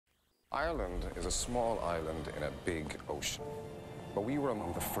Ireland is a small island in a big ocean, but we were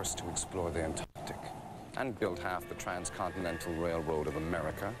among the first to explore the Antarctic and built half the transcontinental railroad of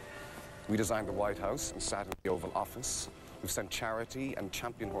America. We designed the White House and sat in the Oval Office. We've sent charity and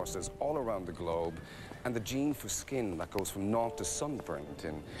champion horses all around the globe, and the gene for skin that goes from naught to sunburnt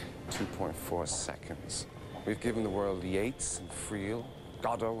in 2.4 seconds. We've given the world Yeats and Friel,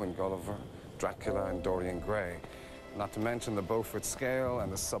 Godot and Gulliver, Dracula and Dorian Gray, not to mention the Beaufort scale and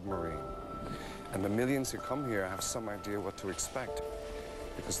the submarine. And the millions who come here have some idea what to expect,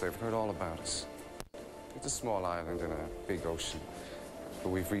 because they've heard all about us. It's a small island in a big ocean, but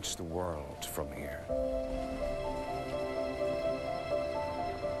we've reached the world from here.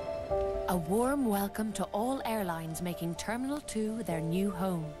 A warm welcome to all airlines making Terminal 2 their new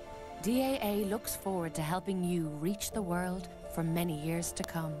home. DAA looks forward to helping you reach the world for many years to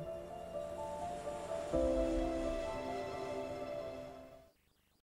come.